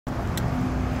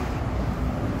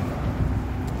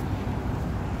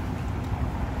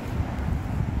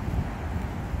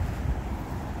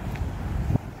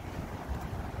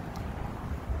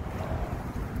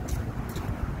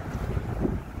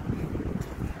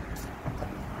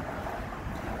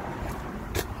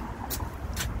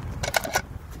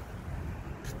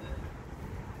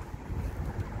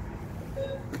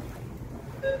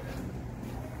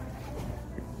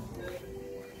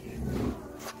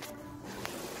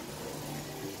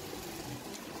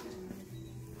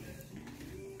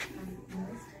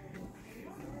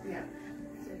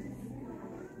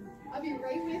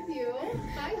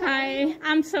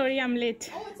I'm sorry, I'm late.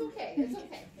 Oh, it's okay. It's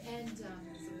okay.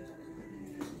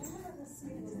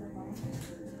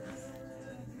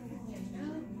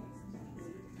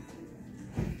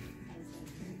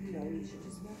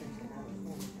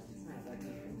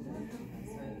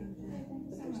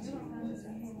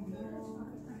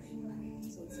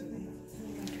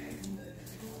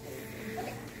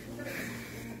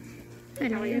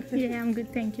 And How are you? Yeah, I'm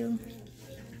good, thank you.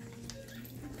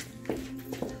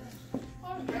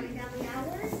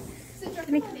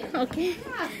 Okay.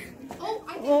 yeah. Oh,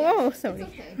 I think Oh, it's sorry.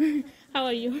 okay. How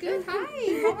are you? Good.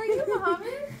 Hi. How are you,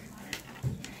 Mohammed?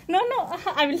 No,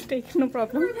 I will take, no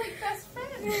problem. We're like best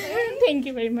friends. Eh? Thank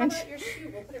you very How much. about your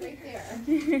shoe? We'll put it right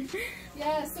there.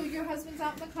 Yeah. So your husband's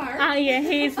out in the car. Yeah,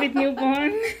 he is with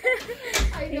newborn.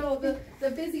 I know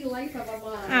the busy life of a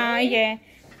mom. Right? Yeah.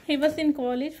 He was in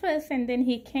college first, and then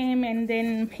he came, and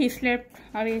then he slept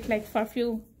away like for a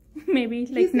few, maybe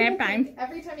like nap time.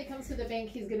 Every time he comes to the bank,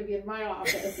 he's going to be in my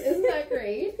office. Isn't that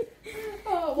great?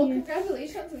 Oh, well,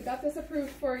 congratulations. We got this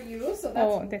approved for you, so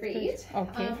that's That's great. good.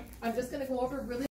 Okay. I'm just going to go over really